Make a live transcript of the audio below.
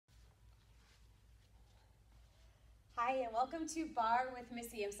Hi, and welcome to Barre with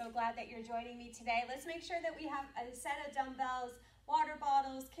Missy. I'm so glad that you're joining me today. Let's make sure that we have a set of dumbbells, water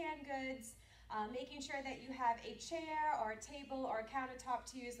bottles, canned goods, making sure that you have a chair or a table or a countertop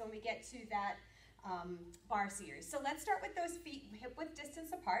to use when we get to that bar series. So let's start with those feet hip-width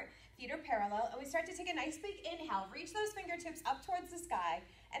distance apart. Feet are parallel, and we start to take a nice big inhale. Reach those fingertips up towards the sky,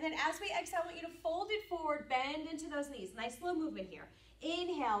 and then as we exhale, I want you to fold it forward, bend into those knees. Nice slow movement here.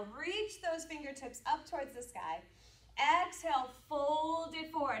 Inhale, reach those fingertips up towards the sky. Exhale, fold it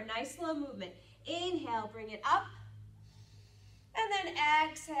forward. Nice slow movement. Inhale, bring it up. And then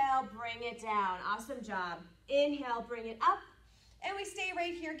exhale, bring it down. Awesome job. Inhale, bring it up. And we stay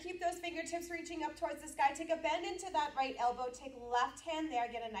right here. Keep those fingertips reaching up towards the sky. Take a bend into that right elbow. Take left hand there.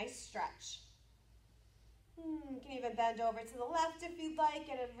 Get a nice stretch. You can even bend over to the left if you'd like.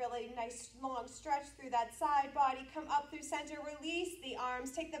 Get a really nice long stretch through that side body. Come up through center. Release the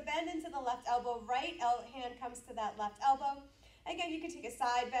arms. Take the bend into the left elbow. Right hand comes to that left elbow. Again, you can take a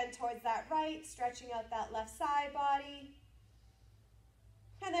side bend towards that right, stretching out that left side body.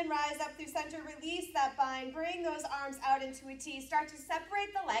 And then rise up through center. Release that bind. Bring those arms out into a T. Start to separate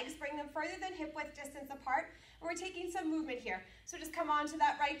the legs. Bring them further than hip-width distance apart. And we're taking some movement here. So just come on to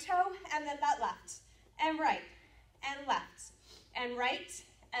that right toe and then that left. And right, and left, and right,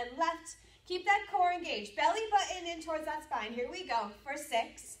 and left. Keep that core engaged. Belly button in towards that spine. Here we go. For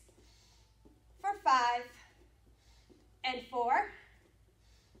 6, for 5, and 4,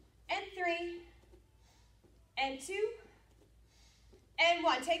 and 3, and 2, and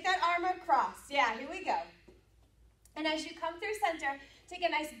 1. Take that arm across. Yeah, here we go. And as you come through center, take a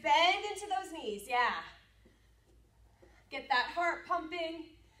nice bend into those knees. Yeah. Get that heart pumping.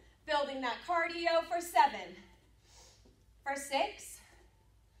 Building that cardio for 7, for 6,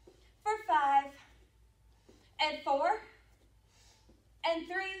 for 5, and 4, and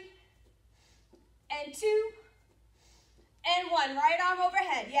 3, and 2, and 1. Right arm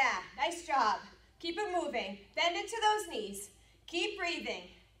overhead. Yeah, nice job. Keep it moving. Bend into those knees. Keep breathing.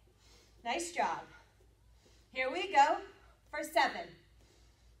 Nice job. Here we go for 7,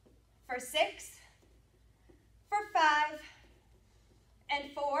 for 6, for 5, and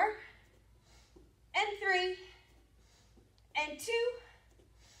 4, and 3, and 2,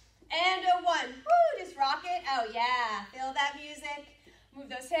 and a 1. Woo, just rock it. Oh yeah, feel that music. Move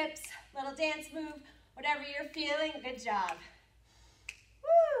those hips, little dance move, whatever you're feeling. Good job.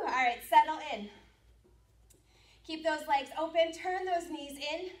 Woo, all right, settle in. Keep those legs open, turn those knees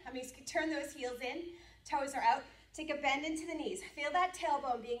in. Turn those heels in, toes are out. Take a bend into the knees. Feel that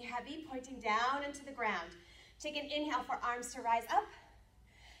tailbone being heavy, pointing down into the ground. Take an inhale for arms to rise up.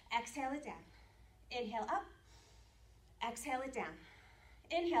 Exhale it down. Inhale up. Exhale it down.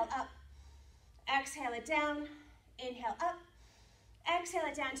 Inhale up. Exhale it down. Inhale up. Exhale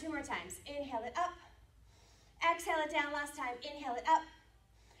it down 2 more times. Inhale it up. Exhale it down last time. Inhale it up.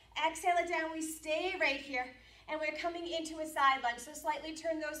 Exhale it down. We stay right here. And we're coming into a side lunge. So slightly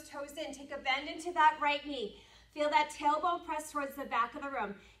turn those toes in. Take a bend into that right knee. Feel that tailbone press towards the back of the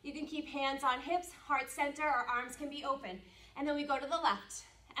room. You can keep hands on hips, heart center, or arms can be open. And then we go to the left.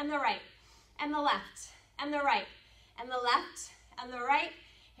 And the right, and the left, and the right, and the left, and the right.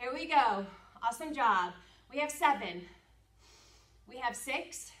 Here we go. Awesome job. We have 7. We have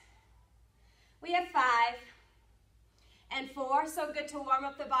 6. We have 5. And 4. So good to warm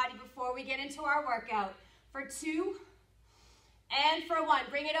up the body before we get into our workout. For 2. And for 1.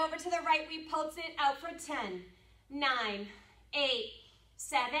 Bring it over to the right. We pulse it out for 10, 9, 8,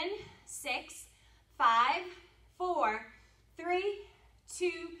 7, 6, 5, 4, 3, 2,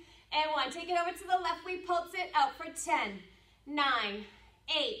 and 1. Take it over to the left. We pulse it out for 10, 9,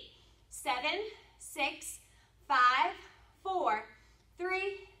 8, 7, 6, 5, 4,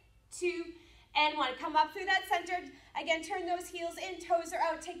 3, 2, and 1. Come up through that center. Again, turn those heels in. Toes are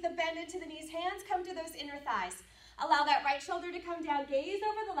out. Take the bend into the knees. Hands come to those inner thighs. Allow that right shoulder to come down. Gaze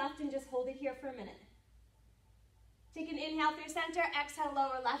over the left and just hold it here for a minute. Take an inhale through center. Exhale,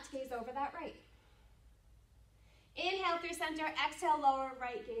 lower left. Gaze over that right. Inhale through center, exhale, lower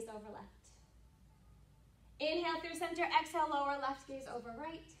right, gaze over left. Inhale through center, exhale, lower left, gaze over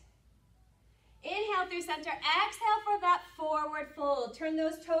right. Inhale through center, exhale for that forward fold. Turn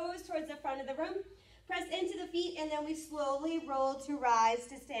those toes towards the front of the room. Press into the feet, and then we slowly roll to rise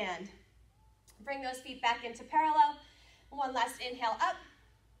to stand. Bring those feet back into parallel. One last inhale up.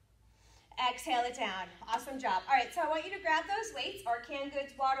 Exhale it down. Awesome job. All right, so I want you to grab those weights or canned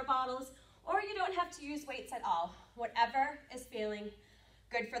goods, water bottles, or you don't have to use weights at all. Whatever is feeling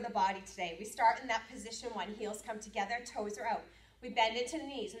good for the body today. We start in that position 1. Heels come together, toes are out. We bend into the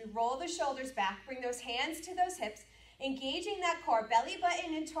knees. We roll the shoulders back. Bring those hands to those hips. Engaging that core, belly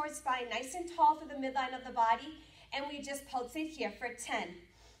button in towards spine, nice and tall through the midline of the body. and we just pulse it here for 10,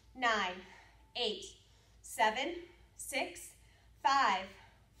 9, 8, 7, 6, 5,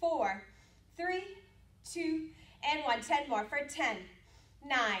 4, 3, 2, and 1. 10 more for 10,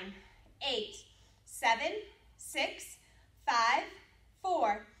 9, 8, 7, 6, 5,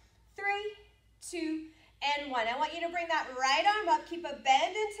 4, 3, 2, and 1. I want you to bring that right arm up. Keep a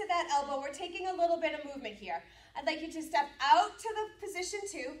bend into that elbow. We're taking a little bit of movement here. I'd like you to step out to the position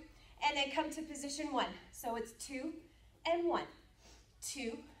 2 and then come to position 1. So it's 2 and 1,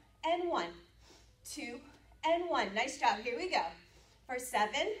 2 and 1, 2 and 1. Nice job. Here we go. For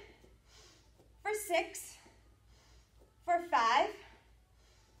 7, for 6, for 5,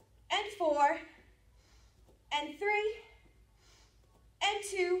 and 4, and 3, and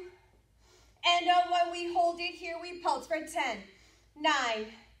 2, and on 1, we hold it here, we pulse for 10, 9,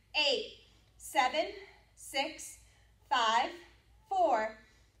 8, 7, 6, 5, 4,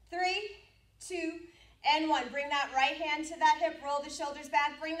 3, 2, and 1. Bring that right hand to that hip, roll the shoulders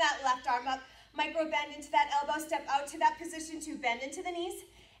back, bring that left arm up, micro bend into that elbow, step out to that position 2, bend into the knees,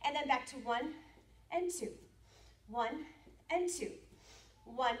 and then back to 1 and 2, 1 and 2,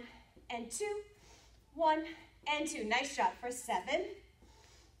 1 and 2, 1 and 2. Nice job. For 7,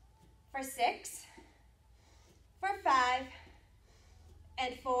 for 6, for 5,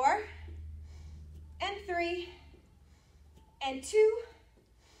 and 4, and 3, and 2,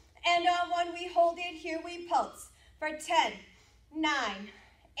 and on 1, we hold it here, we pulse for 10, 9,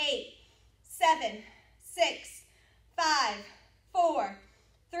 8, 7, 6, 5, 4,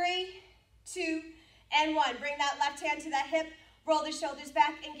 3, 2, and 1. Bring that left hand to that hip, roll the shoulders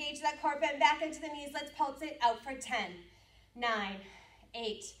back, engage that core, bend back into the knees. Let's pulse it out for 10, 9,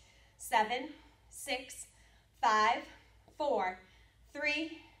 8, 7, 6, 5, 4,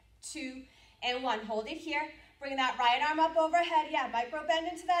 3, 2, and 1. Hold it here. Bring that right arm up overhead. Yeah, micro bend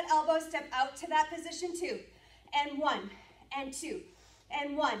into that elbow. Step out to that position 2. And 1, and 2,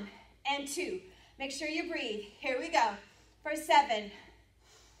 and 1, and 2. Make sure you breathe. Here we go. For 7,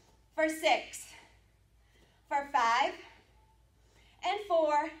 for 6, for 5, and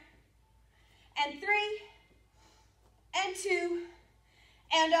 4, and 3, and 2,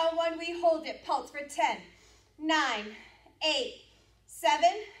 and on 1, we hold it. Pulse for 10, 9, 8, 7,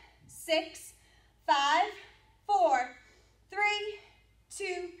 6, 5, 4, 3,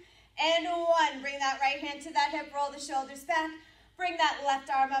 2, and 1. Bring that right hand to that hip, roll the shoulders back. Bring that left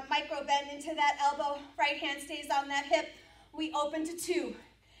arm up, micro bend into that elbow. Right hand stays on that hip. We open to 2,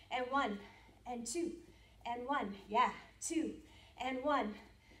 and 1, and 2, and 1. Yeah, 2, and 1,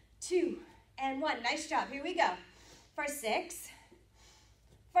 2, and 1. Nice job. Here we go. For 6,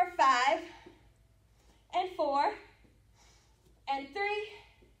 for 5, and 4, and 3,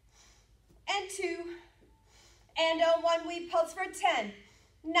 and 2, and on 1, we pulse for 10,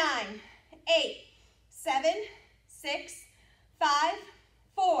 9, 8, 7, 6, 5,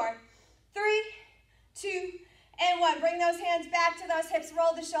 4, 3, 2, and 1. Bring those hands back to those hips,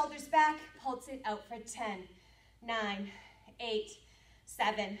 roll the shoulders back, pulse it out for 10, 9, 8,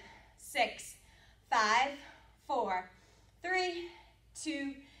 7, 6, 5, 4, 3,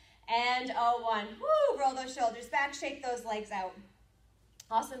 2, and 1. Woo, roll those shoulders back, shake those legs out.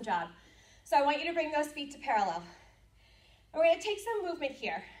 Awesome job. So I want you to bring those feet to parallel. And we're going to take some movement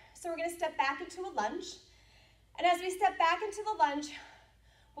here. So we're going to step back into a lunge. And as we step back into the lunge,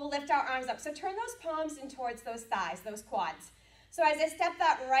 we'll lift our arms up. So turn those palms in towards those thighs, those quads. So as I step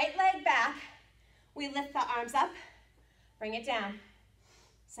that right leg back, we lift the arms up, bring it down,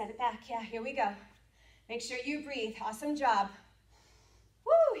 set it back. Yeah, here we go. Make sure you breathe. Awesome job.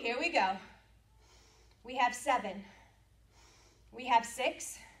 Woo, here we go. We have 7. We have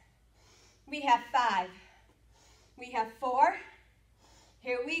 6. We have 5. We have 4.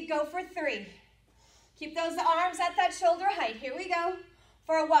 Here we go for 3. Keep those arms at that shoulder height. Here we go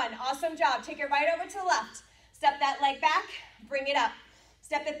for 1. Awesome job. Take it right over to the left. Step that leg back, bring it up.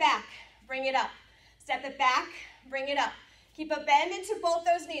 Step it back, bring it up. Step it back, bring it up. Keep a bend into both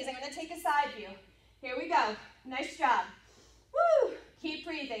those knees. I'm going to take a side view. Here we go. Nice job. Woo! Keep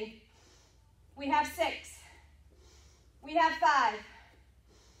breathing. We have 6. We have 5.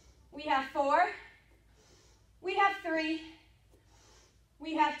 We have 4. We have 3.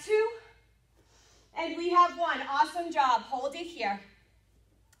 We have 2. And we have 1. Awesome job. Hold it here.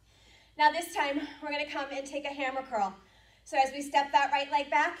 Now this time, we're going to come and take a hammer curl. So as we step that right leg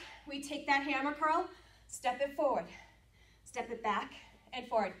back, we take that hammer curl, step it forward, step it back and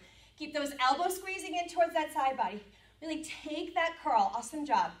forward. Keep those elbows squeezing in towards that side body. Really take that curl. Awesome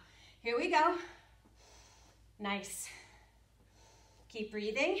job. Here we go. Nice. Keep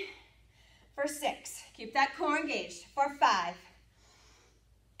breathing. For 6. Keep that core engaged. For 5.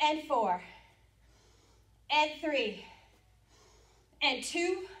 And 4. and 3, and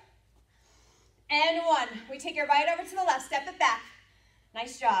 2, and 1. We take it right over to the left, step it back.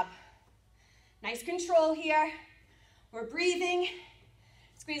 Nice job. Nice control here. We're breathing.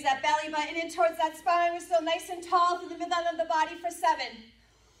 Squeeze that belly button in towards that spine. We're still nice and tall through the middle of the body for 7,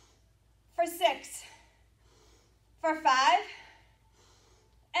 for 6, for 5,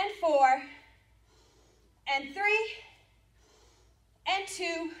 and 4, and 3, and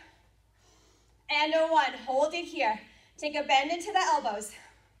 2, and a 1. Hold it here. Take a bend into the elbows.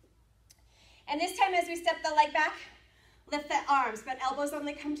 And this time as we step the leg back, lift the arms, but elbows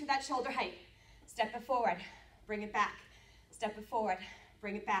only come to that shoulder height. Step it forward, bring it back. Step it forward,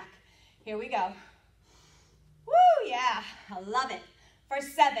 bring it back. Here we go. Woo, yeah, I love it. For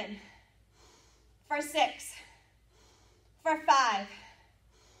 7, for 6, for 5,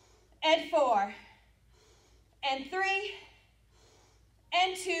 and 4, and 3,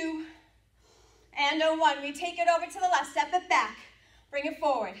 and 2, and a 1. We take it over to the left, step it back, bring it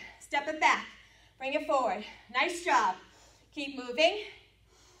forward, step it back, bring it forward. Nice job. Keep moving.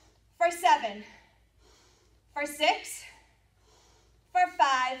 For 7, for 6, for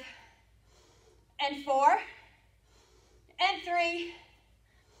 5, and 4, and 3,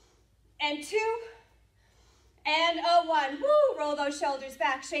 and 2, and a 1. Woo, roll those shoulders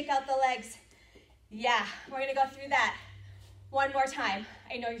back, shake out the legs. Yeah, we're gonna go through that one more time.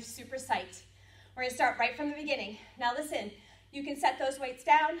 I know you're super psyched. We're gonna start right from the beginning. Now listen, you can set those weights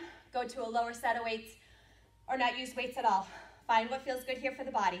down, go to a lower set of weights, or not use weights at all. Find what feels good here for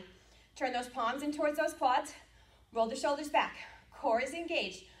the body. Turn those palms in towards those quads, roll the shoulders back. Core is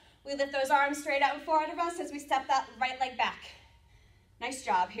engaged. We lift those arms straight out in front of us as we step that right leg back. Nice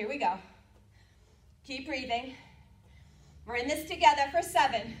job, here we go. Keep breathing. We're in this together for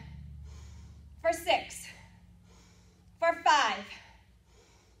 7, for 6, for 5,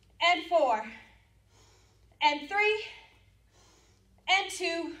 and 4, and 3, and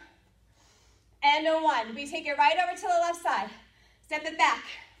 2, and a 1. We take it right over to the left side. Step it back,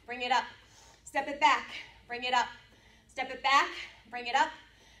 bring it up. Step it back, bring it up. Step it back, bring it up.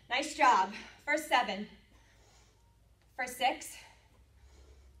 Nice job. For 7, for 6,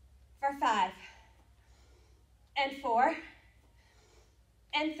 for 5, and 4,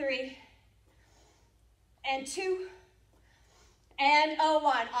 and 3, and 2, and a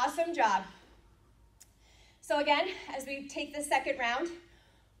 1. Awesome job. So again, as we take the second round,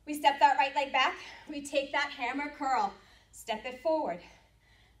 we step that right leg back. We take that hammer curl. Step it forward.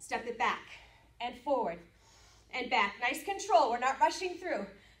 Step it back and forward and back. Nice control. We're not rushing through.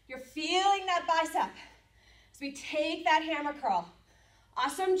 You're feeling that bicep. So we take that hammer curl.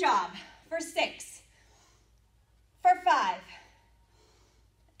 Awesome job. For 6, for 5,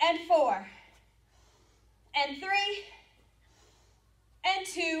 and 4, and 3, and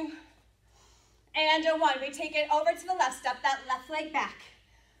 2, and a 1. We take it over to the left. Step that left leg back.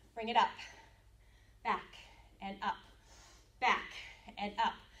 Bring it up, back, and up, back, and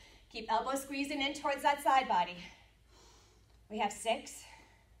up. Keep elbows squeezing in towards that side body. We have 6,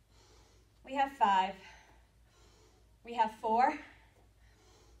 we have 5, we have 4,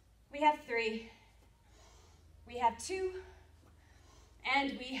 we have 3, we have 2,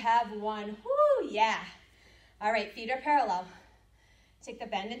 and we have 1. Woo, yeah. All right, feet are parallel. Take the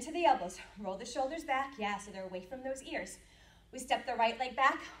bend into the elbows. Roll the shoulders back. Yeah, so they're away from those ears. We step the right leg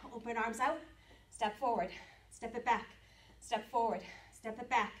back, open arms out, step forward, step it back, step forward, step it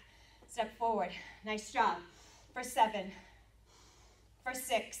back, step forward. Nice job. For 7, for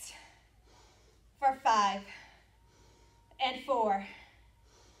 6, for 5, and 4,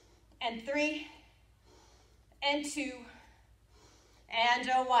 and 3, and 2, and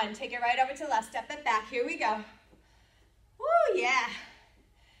a 1. Take it right over to the left, step it back. Here we go. Woo, yeah.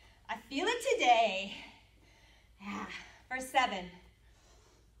 I feel it today. Yeah. For 7,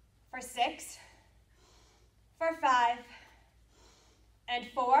 for 6, for 5, and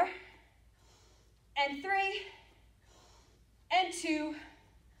 4, and 3, and 2,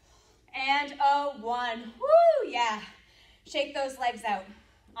 and a 1. Woo, yeah. Shake those legs out.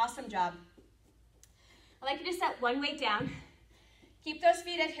 Awesome job. I'd like you to set one weight down. Keep those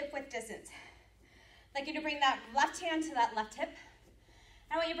feet at hip width distance. I'd like you to bring that left hand to that left hip.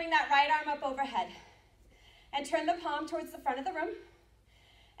 I want you to bring that right arm up overhead. And turn the palm towards the front of the room.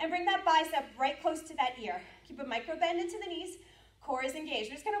 And bring that bicep right close to that ear. Keep a micro bend into the knees. Core is engaged.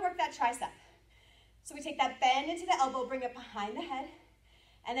 We're just going to work that tricep. So we take that bend into the elbow, bring it behind the head,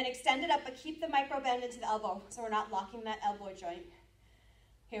 and then extend it up, but keep the micro bend into the elbow so we're not locking that elbow joint.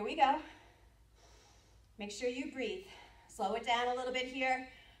 Here we go. Make sure you breathe. Slow it down a little bit here.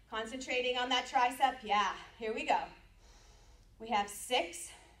 Concentrating on that tricep. Yeah, here we go. We have 6.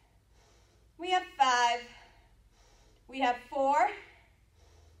 We have 5. We have 4.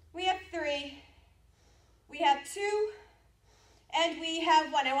 We have 3. We have 2. And we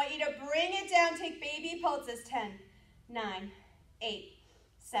have 1. I want you to bring it down. Take baby pulses. 10, 9, 8,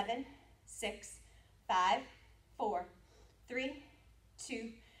 7, 6, 5, 4, 3, 2,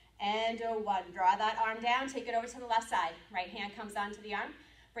 and 1. Draw that arm down. Take it over to the left side. Right hand comes onto the arm.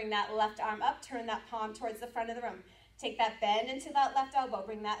 Bring that left arm up. Turn that palm towards the front of the room. Take that bend into that left elbow.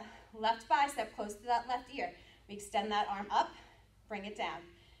 Bring that left bicep close to that left ear. We extend that arm up. Bring it down.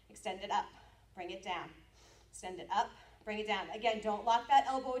 Extend it up. Bring it down. Extend it up. Bring it down. Again, don't lock that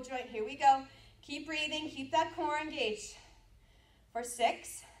elbow joint. Here we go. Keep breathing. Keep that core engaged. For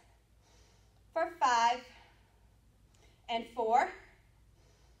 6, for 5, and 4,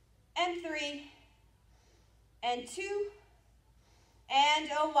 and 3, and 2, and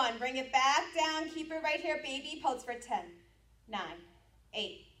 1. Bring it back down. Keep it right here. Baby pulse for 10, 9,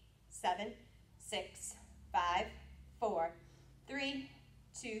 8, 7, 6, 5, 4, 3,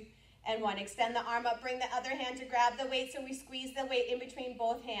 2, and 1. Extend the arm up. Bring the other hand to grab the weight, so we squeeze the weight in between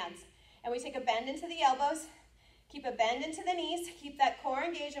both hands. And we take a bend into the elbows. Keep a bend into the knees. Keep that core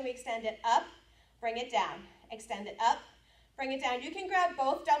engaged, and we extend it up. Bring it down. Extend it up. Bring it down. You can grab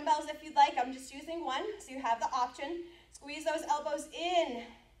both dumbbells if you'd like. I'm just using one, so you have the option. Squeeze those elbows in.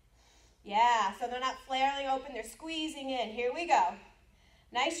 Yeah, so they're not flailing open. They're squeezing in. Here we go.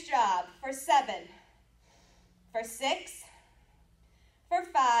 Nice job. For 7, for 6, for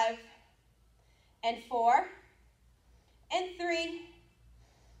 5, and 4, and 3,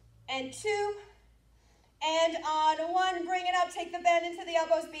 and 2, and on 1. Bring it up. Take the bend into the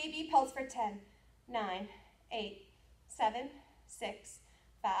elbows. Baby pulse for 10, 9, 8, 7, 6,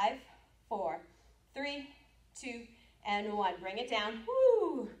 5, 4, 3, 2, and 1. Bring it down.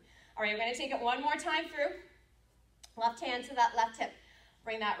 Woo! All right, we're going to take it one more time through. Left hand to that left hip.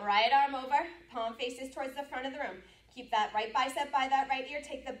 Bring that right arm over. Palm faces towards the front of the room. Keep that right bicep by that right ear.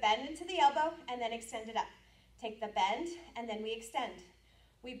 Take the bend into the elbow and then extend it up. Take the bend and then we extend.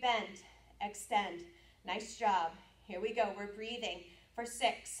 We bend, extend. Nice job. Here we go. We're breathing. For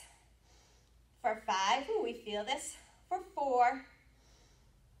 6, for 5. Ooh, we feel this. For 4,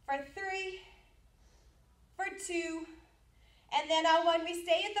 for 3, for 2, and then on 1, we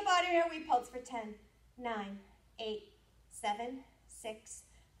stay at the bottom here. We pulse for 10, 9, 8, 7, 6,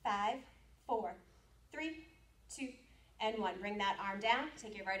 5, 4, 3, 2, and 1. Bring that arm down.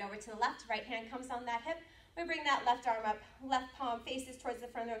 Take it right over to the left. Right hand comes on that hip. We bring that left arm up. Left palm faces towards the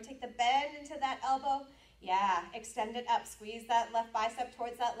front of the room. Take the bend into that elbow. Yeah, extend it up. Squeeze that left bicep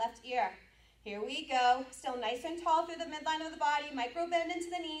towards that left ear. Here we go. Still nice and tall through the midline of the body. Micro bend into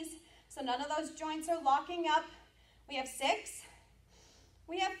the knees, so none of those joints are locking up. We have 6.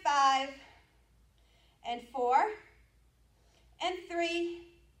 We have 5, and 4, and 3,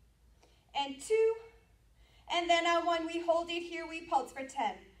 and 2, and then on 1, we hold it here. We pulse for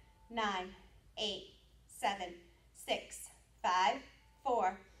 10, 9, 8, 7, 6, 5,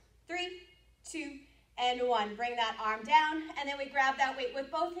 4, 3, 2, and 1. Bring that arm down, and then we grab that weight with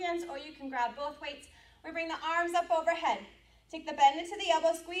both hands, or you can grab both weights. We bring the arms up overhead. Take the bend into the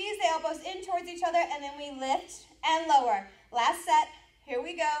elbow, squeeze the elbows in towards each other, and then we lift and lower. Last set. Here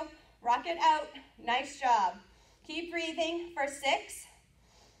we go. Rock it out. Nice job. Keep breathing. For 6,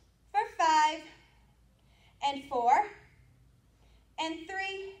 for 5, and 4, and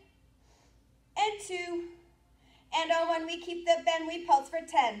 3, and 2, and on 1, we keep the bend. We pulse for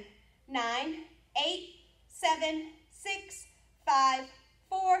 10, 9, 8, 7, 6, 5,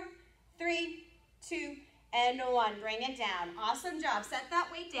 4, 3, 2, and 1. Bring it down. Awesome job. Set that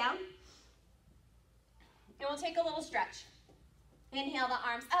weight down. And we'll take a little stretch. Inhale the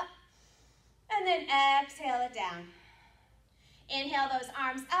arms up. And then exhale it down. Inhale those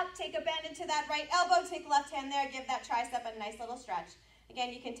arms up. Take a bend into that right elbow. Take left hand there. Give that tricep a nice little stretch.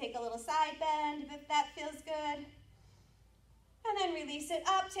 Again, you can take a little side bend if that feels good. And then release it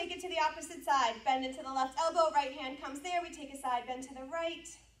up. Take it to the opposite side. Bend into the left elbow. Right hand comes there. We take a side bend to the right.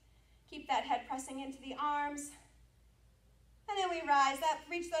 Keep that head pressing into the arms. And then we rise up.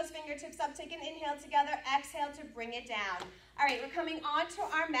 Reach those fingertips up. Take an inhale together. Exhale to bring it down. All right, we're coming onto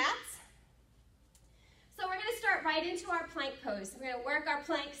our mats. So we're going to start right into our plank pose. We're going to work our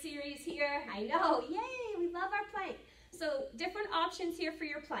plank series here. I know, yay, we love our plank. So different options here for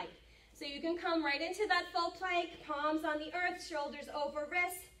your plank. So you can come right into that full plank, palms on the earth, shoulders over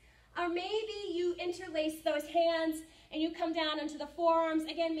wrists. Or maybe you interlace those hands and you come down onto the forearms.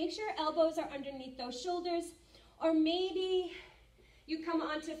 Again, make sure elbows are underneath those shoulders. Or maybe you come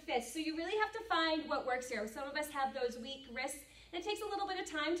onto fists. So you really have to find what works here. Some of us have those weak wrists, and it takes a little bit of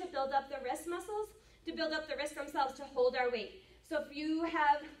time to build up the wrist muscles, to build up the wrists themselves to hold our weight. So if you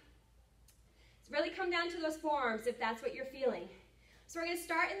have, it's Really come down to those forearms if that's what you're feeling. So we're going to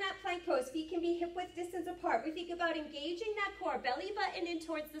start in that plank pose. Feet can be hip-width distance apart. We think about engaging that core, belly button in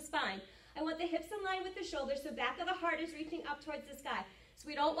towards the spine. I want the hips in line with the shoulders, so back of the heart is reaching up towards the sky. So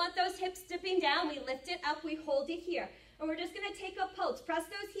we don't want those hips dipping down. We lift it up, we hold it here. And we're just going to take a pulse. Press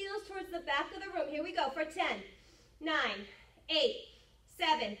those heels towards the back of the room. Here we go for 10, 9, 8,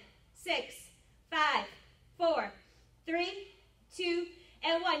 7, 6, 5, 4, 3, 2,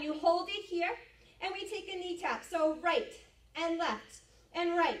 and 1. You hold it here, and we take a knee tap. So right and left,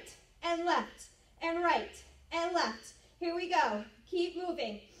 and right, and left, and right, and left. Here we go. Keep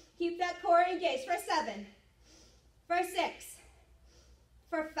moving. Keep that core engaged for 7, for 6,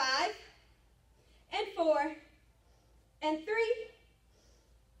 for 5, and 4, and 3,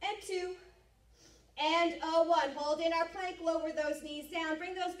 and 2, and a 1. Hold in our plank, lower those knees down,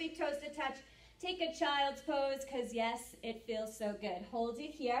 bring those big toes to touch. Take a child's pose, because yes, it feels so good. Hold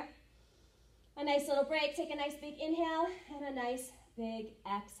it here. A nice little break. Take a nice big inhale and a nice big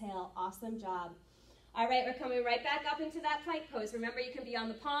exhale. Awesome job. All right, we're coming right back up into that plank pose. Remember, you can be on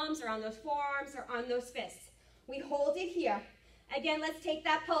the palms or on those forearms or on those fists. We hold it here. Again, let's take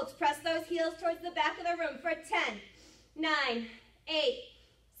that pulse. Press those heels towards the back of the room for 10, 9, 8,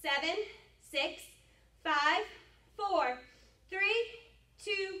 7, 6, 5, 4, 3,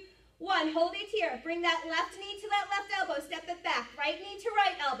 2, 1. Hold it here. Bring that left knee to that left elbow. Step it back. Right knee to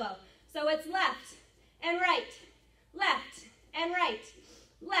right elbow. So it's left and right, left and right,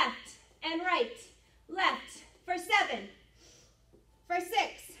 left and right, left for 7, for 6,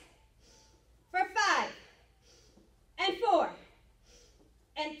 for 5, and 4,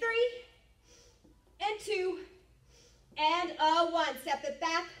 and 3, and 2, and a 1. Step it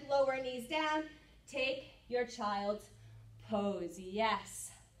back, lower knees down. Take your child's pose.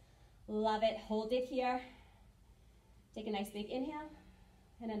 Yes. Love it. Hold it here. Take a nice big inhale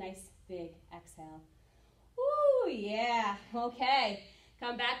and a nice big exhale. Ooh, yeah. Okay.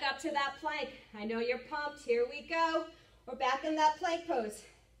 Come back up to that plank. I know you're pumped. Here we go. We're back in that plank pose.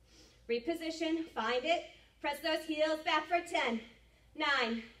 Reposition. Find it. Press those heels back for 10,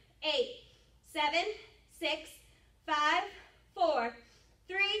 9, 8, 7, 6, 5, 4,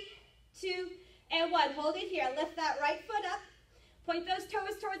 3, 2, and 1. Hold it here. Lift that right foot up. Point those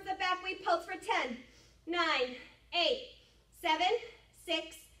toes towards the back. We pulse for 10, 9, 8, 7,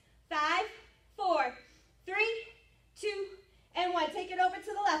 6, 5, 4, 3, 2, and 1. Take it over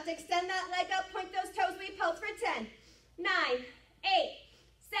to the left. Extend that leg up. Point those toes. We pulse for 10, 9, 8,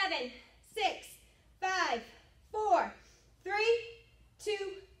 7, 6, 5, 4, 3, 2,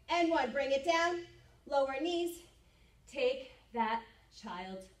 and 1. Bring it down. Lower knees. Take that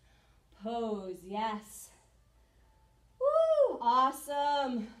child's pose. Yes. Woo,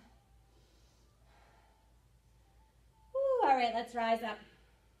 awesome. Woo, all right, let's rise up.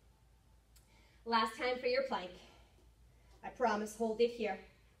 Last time for your plank. I promise, hold it here.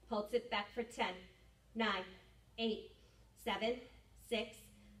 Pulse it back for 10, 9, 8, 7, 6,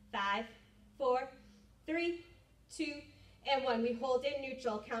 5, 4, 3, 2, and 1. We hold in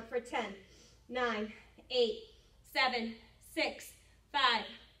neutral. Count for 10, 9, 8, 7, 6, 5,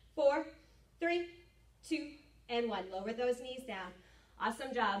 4, 3, 2, and 1. Lower those knees down.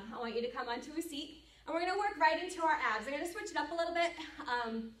 Awesome job. I want you to come onto a seat, and we're going to work right into our abs. I'm going to switch it up a little bit.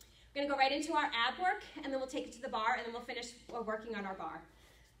 We're going to go right into our ab work, and then we'll take it to the bar, and then we'll finish working on our bar.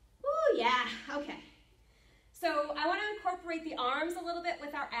 Ooh, yeah. Okay. So I want to incorporate the arms a little bit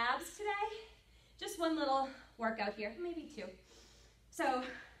with our abs today. Just one little workout here, maybe two. So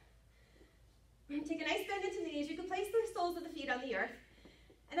we're going to take a nice bend into the knees. You can place the soles of the feet on the earth.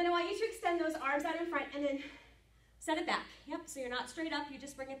 And then I want you to extend those arms out in front and then set it back. Yep, so you're not straight up, you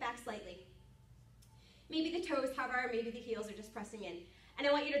just bring it back slightly. Maybe the toes hover, maybe the heels are just pressing in. And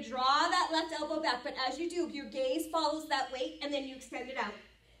I want you to draw that left elbow back, but as you do, your gaze follows that weight and then you extend it out.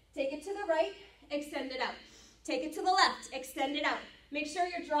 Take it to the right, extend it out. Take it to the left, extend it out. Make sure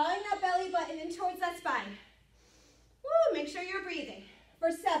you're drawing that belly button in towards that spine. Woo, make sure you're breathing.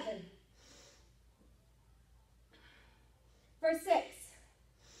 For 7. For 6.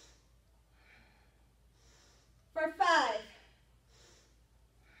 For 5.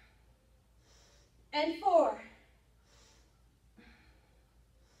 And 4.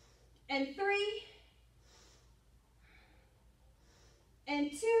 And 3. And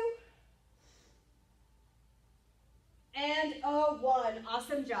 2. And a 1.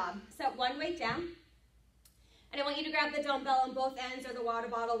 Awesome job. Set one weight down. And I want you to grab the dumbbell on both ends or the water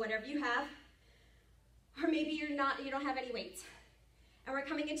bottle, whatever you have. Or maybe you don't have any weights. And we're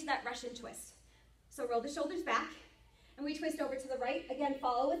coming into that Russian twist. So roll the shoulders back. And we twist over to the right. Again,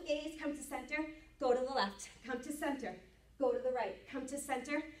 follow with gaze. Come to center. Go to the left. Come to center. Go to the right. Come to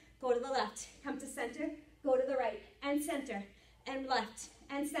center. go to the left, come to center, go to the right, and center, and left,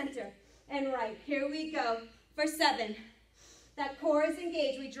 and center, and right. Here we go for 7. That core is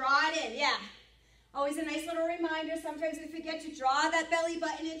engaged. We draw it in, yeah. Always a nice little reminder. Sometimes we forget to draw that belly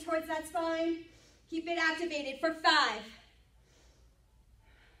button in towards that spine. Keep it activated for 5,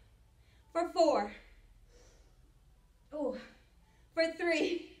 for 4, oh, for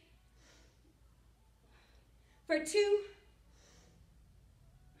 3, for 2,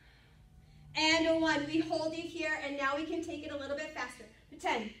 and a 1. We hold it here, and now we can take it a little bit faster.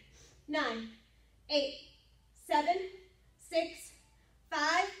 10, 9, 8, 7, 6,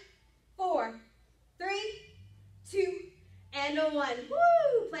 5, 4, 3, 2, and a 1.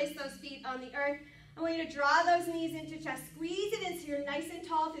 Woo! Place those feet on the earth. I want you to draw those knees into chest. Squeeze it in so you're nice and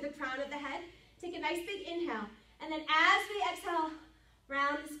tall through the crown of the head. Take a nice big inhale. And then as we exhale,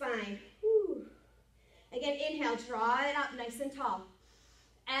 round the spine. Woo. Again, inhale, draw it up nice and tall.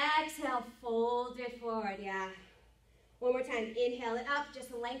 Exhale, fold it forward, yeah. One more time, inhale it up,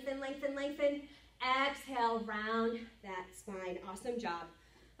 just lengthen, lengthen, lengthen. Exhale, round that spine. Awesome job.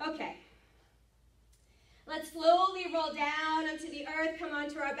 Okay. Let's slowly roll down onto the earth, come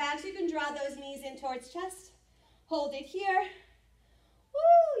onto our backs. You can draw those knees in towards chest. Hold it here.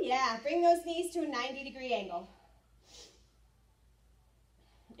 Woo, yeah. Bring those knees to a 90-degree angle.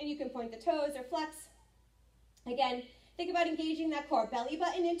 And you can point the toes or flex. Again, think about engaging that core. Belly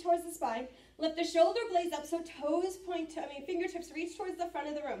button in towards the spine. Lift the shoulder blades up so toes fingertips reach towards the front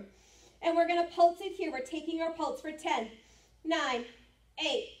of the room. And we're going to pulse it here. We're taking our pulse for 10, 9,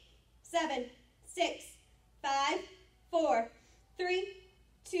 8, 7, 6, 5, 4, 3,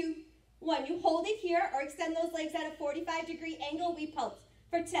 2, 1. You hold it here or extend those legs at a 45-degree angle. We pulse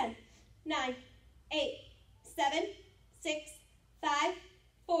for 10, 9, 8, 7, 6, 5,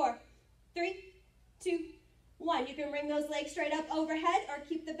 4, 3, 2, 1. You can bring those legs straight up overhead or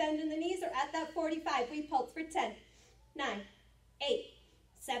keep the bend in the knees or at that 45. We pulse for 10, 9, 8,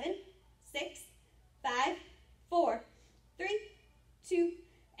 7, 6, 5, 4, 3, 2,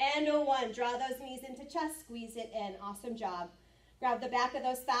 and a 1. Draw those knees into chest, squeeze it in. Awesome job. Grab the back of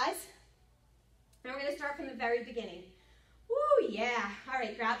those thighs. And we're going to start from the very beginning. Woo, yeah. All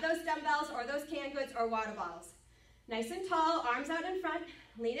right, grab those dumbbells or those canned goods or water bottles. Nice and tall, arms out in front,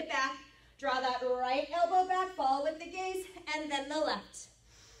 lean it back. Draw that right elbow back, follow with the gaze, and then the left.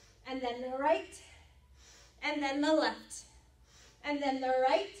 And then the right, and then the left. And then the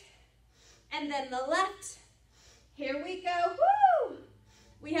right, and then the left. Here we go. Woo!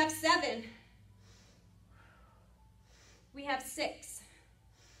 We have 7. We have 6.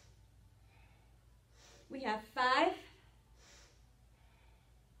 We have 5.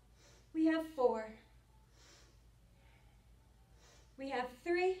 We have 4. We have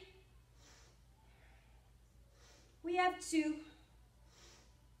 3. We have 2.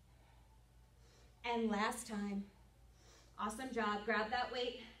 And last time. Awesome job. Grab that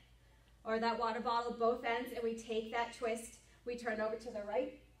weight or that water bottle, both ends, and we take that twist. We turn over to the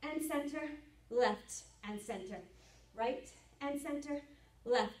right and center, left and center. Right and center,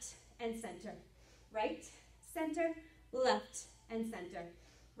 left and center. Right, center, left and center.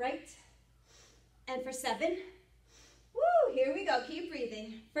 Right, and for 7. Woo, here we go. Keep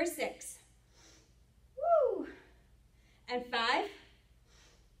breathing. For 6. Woo, and 5.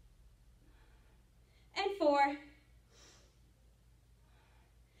 And 4.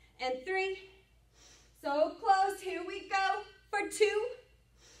 And 3. So close. Here we go. For 2.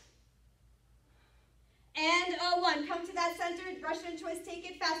 And a 1. Come to that center. Russian twist. Take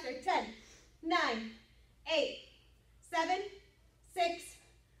it faster. 10, 9, 8, 7, 6,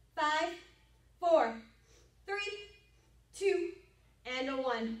 5, 4, 3, 2, and a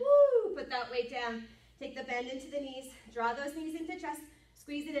 1. Woo! Put that weight down. Take the bend into the knees. Draw those knees into chest.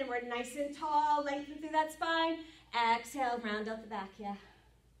 Squeeze it in. We're nice and tall. Lengthen through that spine. Exhale. Round out the back. Yeah.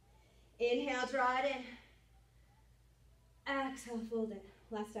 Inhale. Draw it in. Exhale, fold it.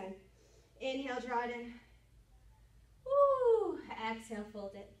 Last time. Inhale, draw it in. Woo! Exhale,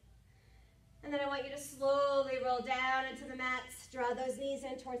 fold it. And then I want you to slowly roll down into the mats. Draw those knees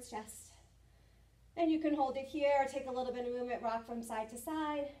in towards chest. And you can hold it here or take a little bit of movement, rock from side to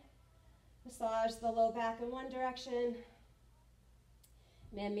side. Massage the low back in one direction.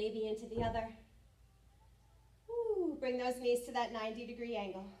 And maybe into the other. Woo! Bring those knees to that 90-degree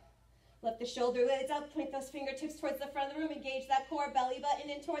angle. Lift the shoulder blades up, point those fingertips towards the front of the room, engage that core, belly button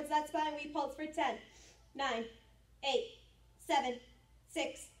in towards that spine. We pulse for 10, 9, 8, 7,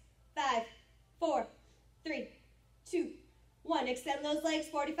 6, 5, 4, 3, 2, 1. Extend those legs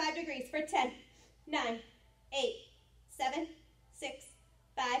 45 degrees for 10, 9, 8, 7, 6,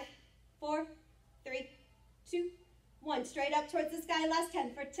 5, 4, 3, 2, 1. Straight up towards the sky. Last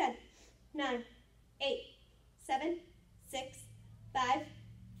 10 for 10, 9, 8, 7, 6, 5,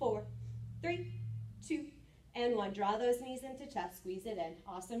 4, 3, 2, and 1. Draw those knees into chest. Squeeze it in.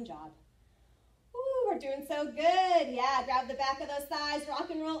 Awesome job. Ooh, we're doing so good. Yeah, grab the back of those thighs. Rock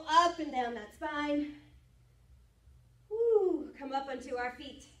and roll up and down that spine. Ooh, come up onto our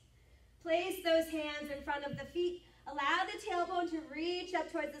feet. Place those hands in front of the feet. Allow the tailbone to reach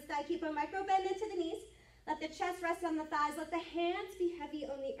up towards the sky. Keep a micro bend into the knees. Let the chest rest on the thighs. Let the hands be heavy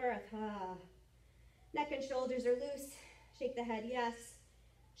on the earth. Neck and shoulders are loose. Shake the head, yes.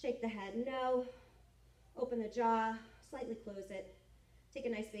 Shake the head, no. Open the jaw, slightly close it. Take a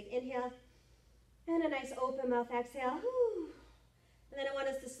nice big inhale. And a nice open mouth exhale. Whew. And then I want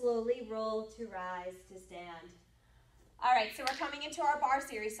us to slowly roll to rise to stand. All right, so we're coming into our bar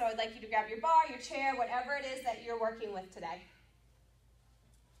series. So I'd like you to grab your bar, your chair, whatever it is that you're working with today.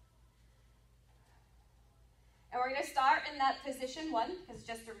 And we're going to start in that position 1, because it's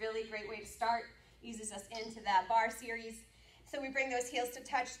just a really great way to start. Eases us into that bar series. So we bring those heels to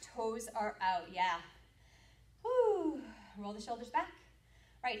touch, toes are out, yeah. Woo. Roll the shoulders back.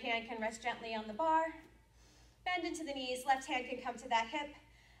 Right hand can rest gently on the bar. Bend into the knees, left hand can come to that hip.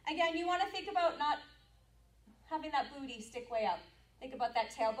 Again, you want to think about not having that booty stick way up. Think about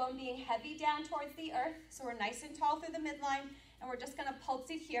that tailbone being heavy down towards the earth. So we're nice and tall through the midline, and we're just going to pulse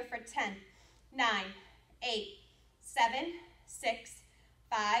it here for 10, 9, 8, 7, 6,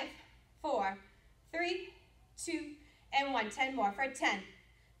 5, 4, 3, 2, and 1. 10 more for 10,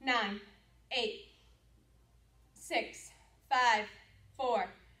 9, 8, 6, 5, 4,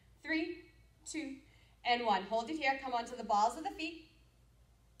 3, 2, and 1. Hold it here. Come onto the balls of the feet.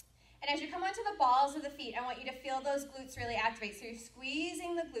 And as you come onto the balls of the feet, I want you to feel those glutes really activate. So you're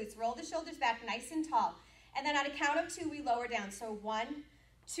squeezing the glutes. Roll the shoulders back nice and tall. And then on a count of 2, we lower down. So 1,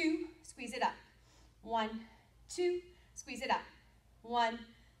 2, squeeze it up. 1, 2, squeeze it up. 1,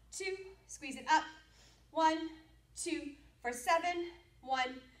 2, squeeze it up. 1, 2, for 7. 1,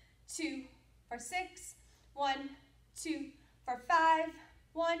 2, for 6. 1, 2, for 5.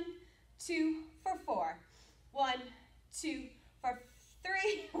 1, 2, for 4. 1, 2, for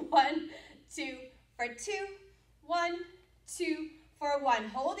 3. 1, 2, for 2. 1, 2, for 1.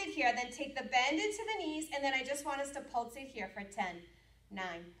 Hold it here. Then take the bend into the knees, and then I just want us to pulse it here for 10, 9,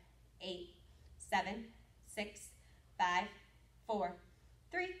 8, 7, 6, 5, 4,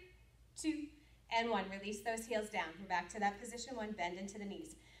 3, 2, and 1. Release those heels down. We're back to that position 1. Bend into the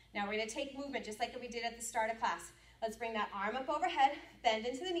knees. Now we're going to take movement just like we did at the start of class. Let's bring that arm up overhead, bend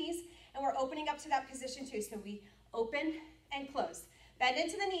into the knees, and we're opening up to that position 2. So we open and close. Bend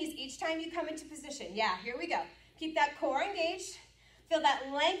into the knees each time you come into position. Yeah, here we go. Keep that core engaged. Feel that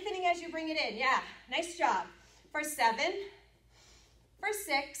lengthening as you bring it in. Yeah, nice job. For 7, for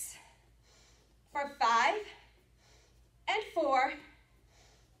 6, for 5, and 4,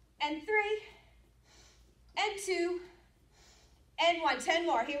 and 3, and 2, and 1. 10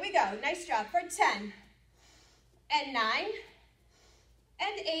 more. Here we go. Nice job. For 10, and 9,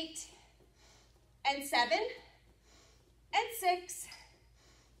 and 8, and 7, and 6,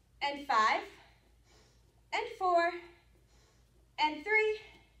 and 5, and 4, and 3,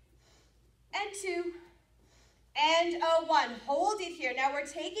 and 2, and a 1. Hold it here. Now we're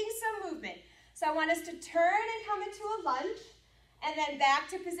taking some movement. So I want us to turn and come into a lunge, and then back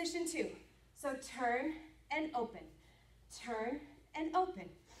to position 2. So turn and open. Turn and open.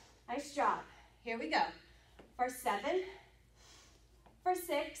 Nice job. Here we go. For 7, for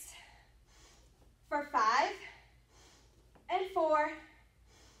 6, for 5, and 4,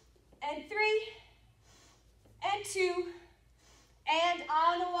 and 3, and 2, and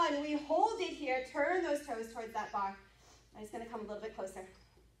on a 1. We hold it here. Turn those toes towards that bar. I'm just going to come a little bit closer.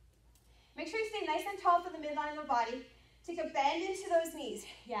 Make sure you stay nice and tall for the midline of the body. Take a bend into those knees.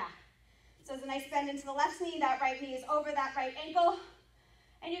 Yeah. So it's a nice bend into the left knee. That right knee is over that right ankle.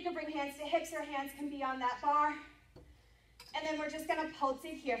 And you can bring hands to hips. Your hands can be on that bar. And then we're just going to pulse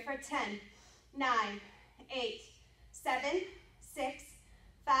it here for 10, 9, 8, 7, 6,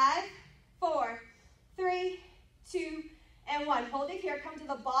 5, 4, 3, 2, and 1. Hold it here. Come to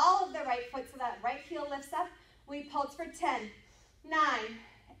the ball of the right foot so that right heel lifts up. We pulse for 10, 9,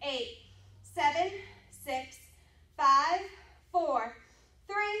 8, 7, 6, 5, 4,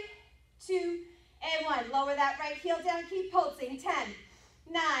 3, 2, and 1. Lower that right heel down. Keep pulsing. 10,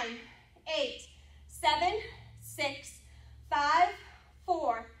 9, 8, 7, 6, 5,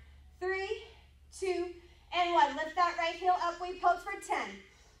 4, 3, 2, and 1. Lift that right heel up. We pulse for 10,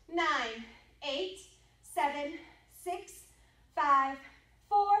 9, 8, 7, 6, 5,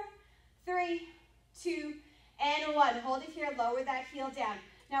 4, 3, 2, and 1. Hold it here. Lower that heel down.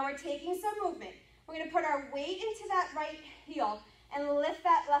 Now we're taking some movement. We're going to put our weight into that right heel and lift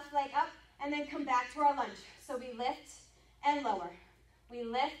that left leg up and then come back to our lunge. So we lift and lower. We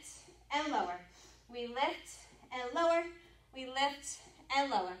lift and lower. We lift and lower. We lift and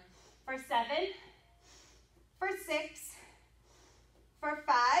lower. For 7, for 6, for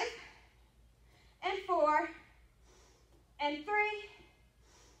 5, and 4, and 3,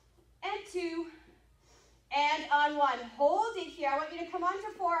 and 2, and on 1. Hold it here. I want you to come onto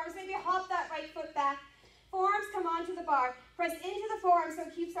forearms. Maybe hop that right foot back. Forearms come onto the bar. Press into the forearms so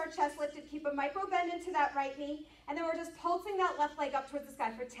it keeps our chest lifted. Keep a micro bend into that right knee. And then we're just pulsing that left leg up towards the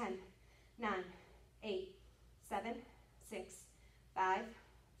sky for 10, 9, 8, 7, 6, 5,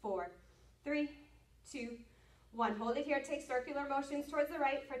 4, 3, 2, 1. Hold it here. Take circular motions towards the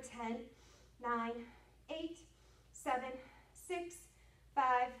right for 10, 9, 8, 7, 6,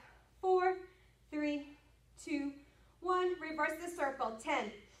 5, 4, 3, 2, 1. Reverse the circle.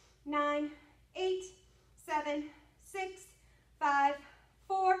 10, 9, 8, 7, 6, 5,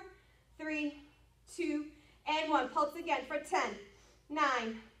 4, 3, 2, and 1. Pulse again for 10,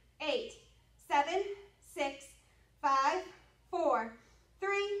 9, 8, 7, 6, 5, 4,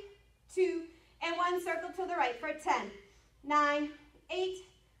 3, 2, and 1. Circle to the right for 10, 9, 8,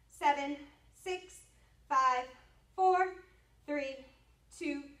 7, 6, 5, 4, 3,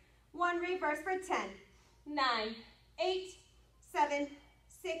 2, 1. Reverse for 10, 9, 8, 7,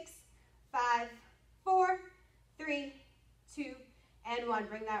 6, 5, 4, 3, 2, and 1.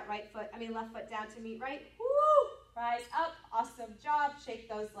 Bring that left foot down to meet right. Woo! Rise up. Awesome job. Shake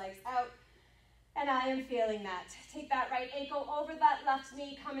those legs out. And I am feeling that. Take that right ankle over that left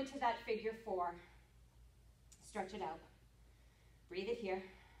knee. Come into that figure 4. Stretch it out. Breathe it here.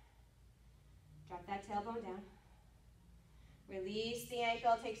 Drop that tailbone down. Release the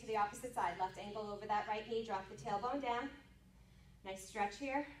ankle. Take to the opposite side. Left ankle over that right knee. Drop the tailbone down. Nice stretch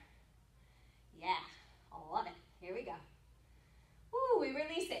here. Yeah, I love it. Here we go. Woo, we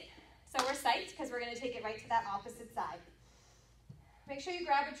release it. So we're psyched because we're going to take it right to that opposite side. Make sure you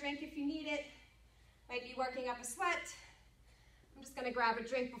grab a drink if you need it. Might be working up a sweat. I'm just going to grab a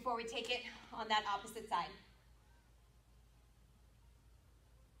drink before we take it on that opposite side.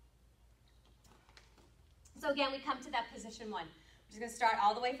 So again, we come to that position 1. We're just going to start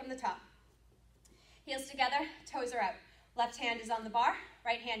all the way from the top. Heels together, toes are out. Left hand is on the bar,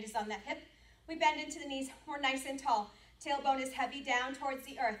 right hand is on that hip. We bend into the knees, we're nice and tall. Tailbone is heavy down towards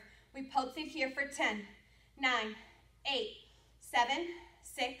the earth. We pulse it here for 10, 9, 8, 7,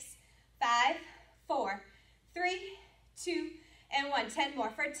 6, 5, 4, 3, 2, and 1. 10 more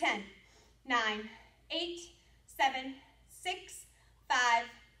for 10, 9, 8, 7, 6, 5,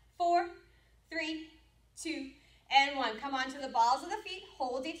 4, 3, 2, and 1. Come onto the balls of the feet.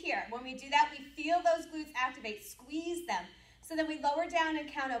 Hold it here. When we do that, we feel those glutes activate. Squeeze them. So then we lower down and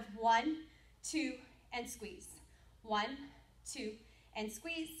count of 1, 2, and squeeze. 1, 2, and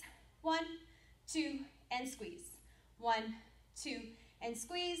squeeze. 1, 2, and squeeze. 1, 2, and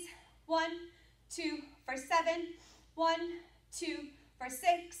squeeze. 1, 2 for 7. 1, 2 for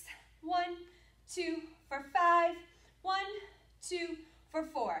 6. 1, 2 for 5. 1, 2 for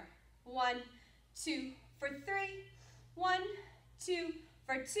 4. 1, 2 for 3. 1, 2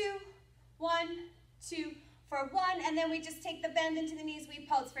 for 2. 1, 2 for 1. And then we just take the bend into the knees. We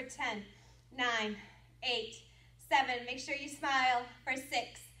pulse for 10, 9, 8, 7. Make sure you smile for 6,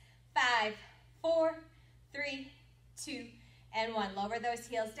 5, 4, 3, 2, and 1. Lower those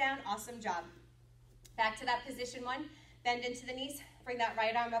heels down. Awesome job. Back to that position 1. Bend into the knees. Bring that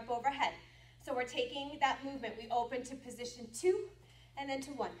right arm up overhead. So we're taking that movement. We open to position 2 and then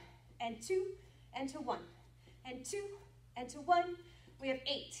to 1 and 2 and to 1 and 2 and to 1. We have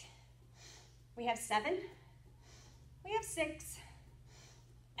 8. We have 7. We have 6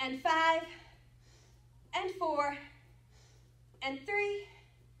 and 5 and 4 and 3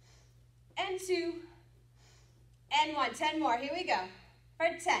 and 2 and 1. 10 more. Here we go. For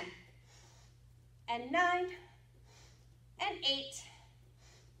 10 and 9 and 8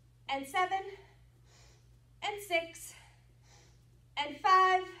 and 7 and 6 and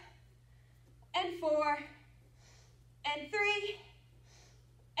 5 and 4 and 3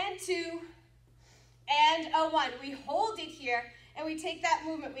 and 2 and a 1. We hold it here and we take that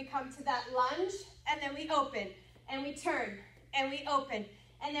movement. We come to that lunge and then we open and we turn and we open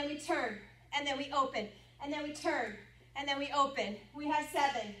and then we turn and then we open and then we turn and then we open. We have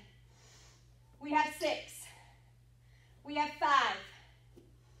 7. We have 6. We have 5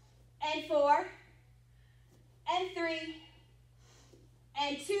 and 4 and 3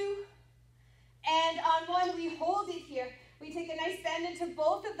 and 2 and on 1. We hold it here. We take a nice bend into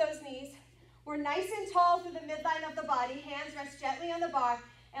both of those knees. We're nice and tall through the midline of the body. Hands rest gently on the bar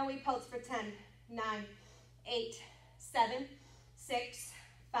and we pulse for 10, 9, 8, 7, 6,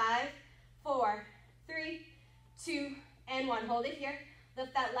 5, 4, 3, 2, and 1. Hold it here.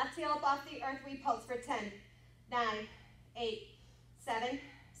 Lift that left heel up off the earth. We pulse for 10, 9, 8, 7,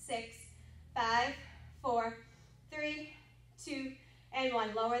 6, 5, 4, 3, 2, and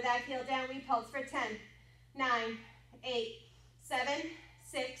 1. Lower that heel down. We pulse for 10, 9, 8, 7,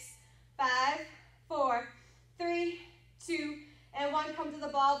 6, 5, 4, 3, 2, and 1. Come to the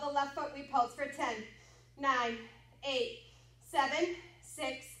ball of the left foot. We pulse for 10, 9, 8, 7,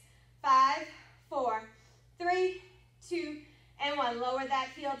 6, 5, 4, 3, 2, and 1. Lower that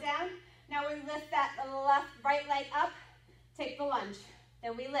heel down. Now we lift that right leg up. Take the lunge.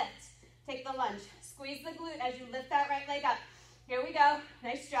 Then we lift. Take the lunge. Squeeze the glute as you lift that right leg up. Here we go.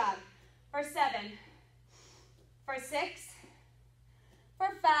 Nice job. For 7, for 6, for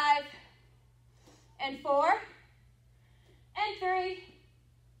 5, and 4, and 3,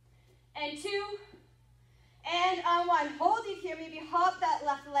 and 2, and on 1. Hold it here. Maybe hop that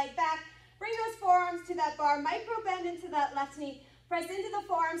left leg back. Bring those forearms to that bar. Micro bend into that left knee. Press into the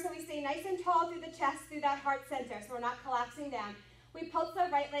forearms so we stay nice and tall through the chest, through that heart center, so we're not collapsing down. We pulse the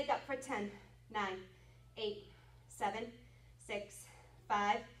right leg up for 10, 9, 8, 7, 6,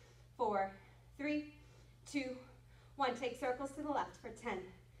 5, 4, 3, 2, 1. Take circles to the left for 10,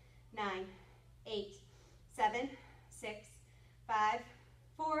 9, 8, 7, 6, 5,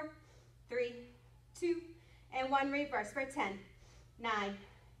 4, 3, 2, and 1. Reverse for 10, 9,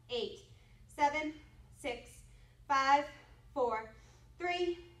 8, 7, 6, 5, 4,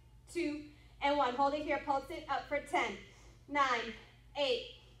 3, 2, and 1. Hold it here. Pulse it up for 10, 9, 8,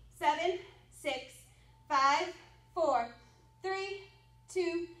 7, 6, 5, 4, 3,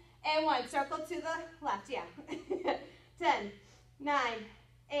 2, and 1. Circle to the left. Yeah. 10, 9,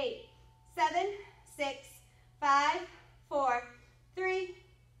 8, 7, 6, 5, 4, 3,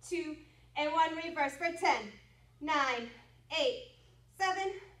 2, and 1. Reverse for 10, 9, 8,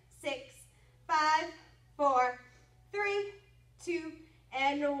 7, 6, 5, 4, 3, 2,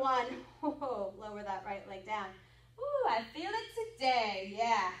 and 1. Oh, lower that right leg down. Ooh, I feel it today.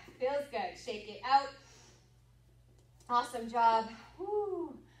 Yeah, feels good. Shake it out. Awesome job.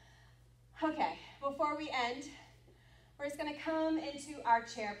 Ooh. Okay, before we end, we're just going to come into our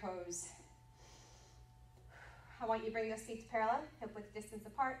chair pose. I want you to bring those feet parallel, hip width distance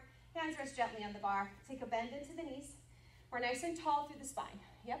apart. Hands rest gently on the bar. Take a bend into the knees. We're nice and tall through the spine.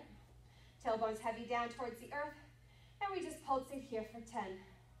 Yep. Tailbones heavy down towards the earth. And we just pulse it here for 10,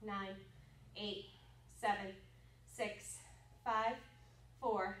 9, 8, 7, 6, 5,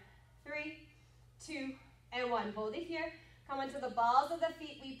 4, 3, 2, and 1. Hold it here. Come onto the balls of the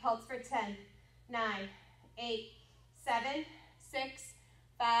feet. We pulse for 10, 9, 8, 7, 6,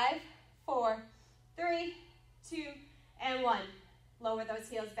 5, 4, 3, 2, and 1. Lower those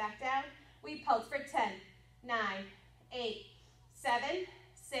heels back down. We pulse for 10, 9, 8, 7,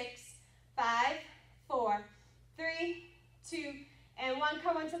 6, 5, 4, 3, 2, and 1.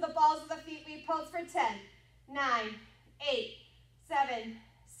 Come onto the balls of the feet. We pulse for 10, 9, 8, 7,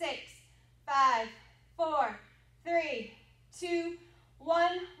 6, 5, 4, 3, 2,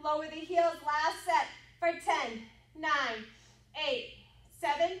 1. Lower the heels. Last set for 10, 9, 8,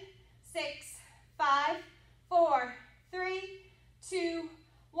 7, 6, 5, 4, 3, 2,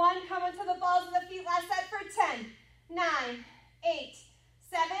 1. Come onto the balls of the feet. Last set for 10, 9, 8,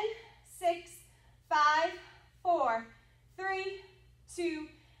 7, 6, 5, 4, 3, 2,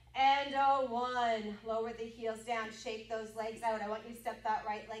 and 1. Lower the heels down. Shake those legs out. I want you to step that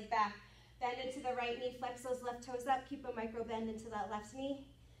right leg back. Bend into the right knee. Flex those left toes up. Keep a micro bend into that left knee.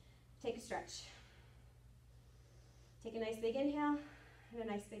 Take a stretch. Take a nice big inhale and a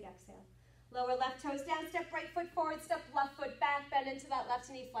nice big exhale. Lower left toes down. Step right foot forward. Step left foot back. Bend into that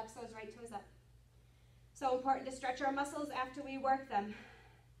left knee. Flex those right toes up. So important to stretch our muscles after we work them.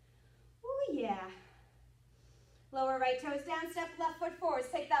 Oh yeah. Lower right toes down, step left foot forward.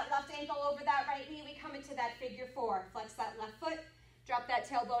 Take that left ankle over that right knee. We come into that figure 4. Flex that left foot. Drop that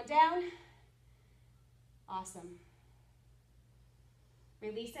tailbone down. Awesome.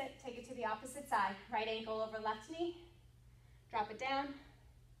 Release it. Take it to the opposite side. Right ankle over left knee. Drop it down.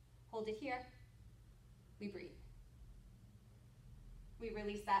 Hold it here. We breathe. We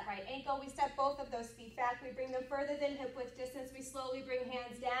release that right ankle. We step both of those feet back. We bring them further than hip width distance. We slowly bring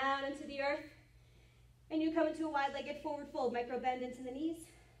hands down into the earth. And you come into a wide-legged forward fold. Micro bend into the knees.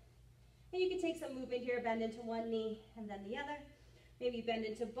 And you can take some movement here. Bend into one knee and then the other. Maybe bend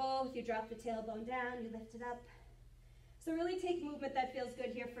into both. You drop the tailbone down. You lift it up. So really take movement that feels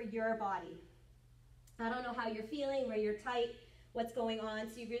good here for your body. I don't know how you're feeling, where you're tight, what's going on.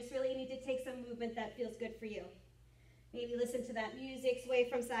 So you just really need to take some movement that feels good for you. Maybe listen to that music, sway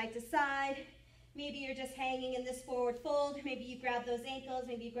from side to side. Maybe you're just hanging in this forward fold. Maybe you grab those ankles.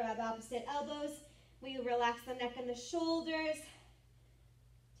 Maybe you grab opposite elbows. We relax the neck and the shoulders.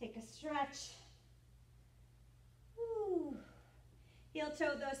 Take a stretch. Woo. Heel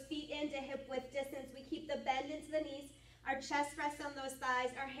toe those feet into hip width distance. We keep the bend into the knees. Our chest rests on those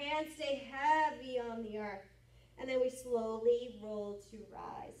thighs. Our hands stay heavy on the earth. And then we slowly roll to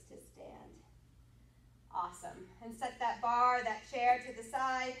rise to stand. Awesome. And set that bar, that chair to the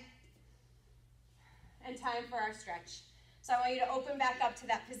side. And time for our stretch. So I want you to open back up to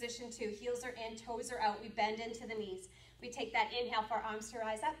that position 2. Heels are in, toes are out. We bend into the knees. We take that inhale for our arms to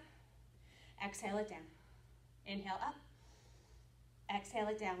rise up. Exhale it down. Inhale up. Exhale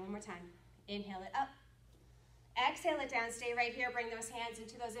it down. One more time. Inhale it up. Exhale it down. Stay right here. Bring those hands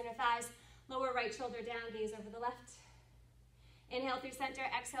into those inner thighs. Lower right shoulder down. Gaze over the left. Inhale through center.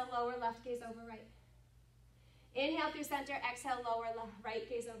 Exhale, lower left. Gaze over right. Inhale through center. Exhale, lower right.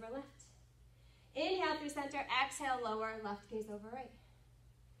 Gaze over left. Inhale through center, exhale, lower, left gaze over right.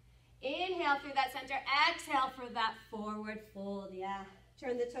 Inhale through that center, exhale for that forward fold, yeah.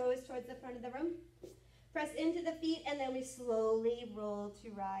 Turn the toes towards the front of the room. Press into the feet, and then we slowly roll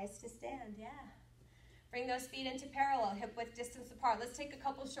to rise to stand, yeah. Bring those feet into parallel, hip width distance apart. Let's take a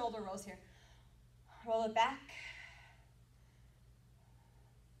couple shoulder rolls here. Roll it back.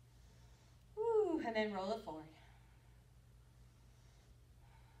 Woo, and then roll it forward.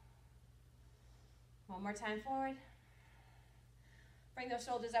 One more time forward. Bring those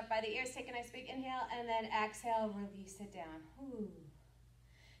shoulders up by the ears. Take a nice big inhale, and then exhale, release it down. Ooh.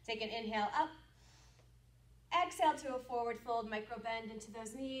 Take an inhale up. Exhale to a forward fold, micro bend into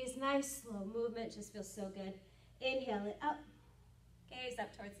those knees. Nice slow movement, just feels so good. Inhale it up. Gaze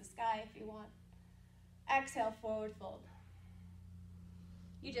up towards the sky if you want. Exhale, forward fold.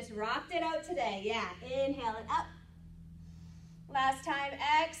 You just rocked it out today, yeah. Inhale it up. Last time,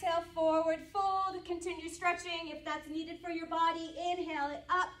 exhale, forward fold. Continue stretching if that's needed for your body. Inhale it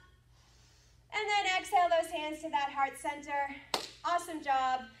up. And then exhale those hands to that heart center. Awesome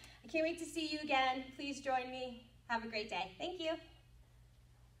job. I can't wait to see you again. Please join me. Have a great day. Thank you.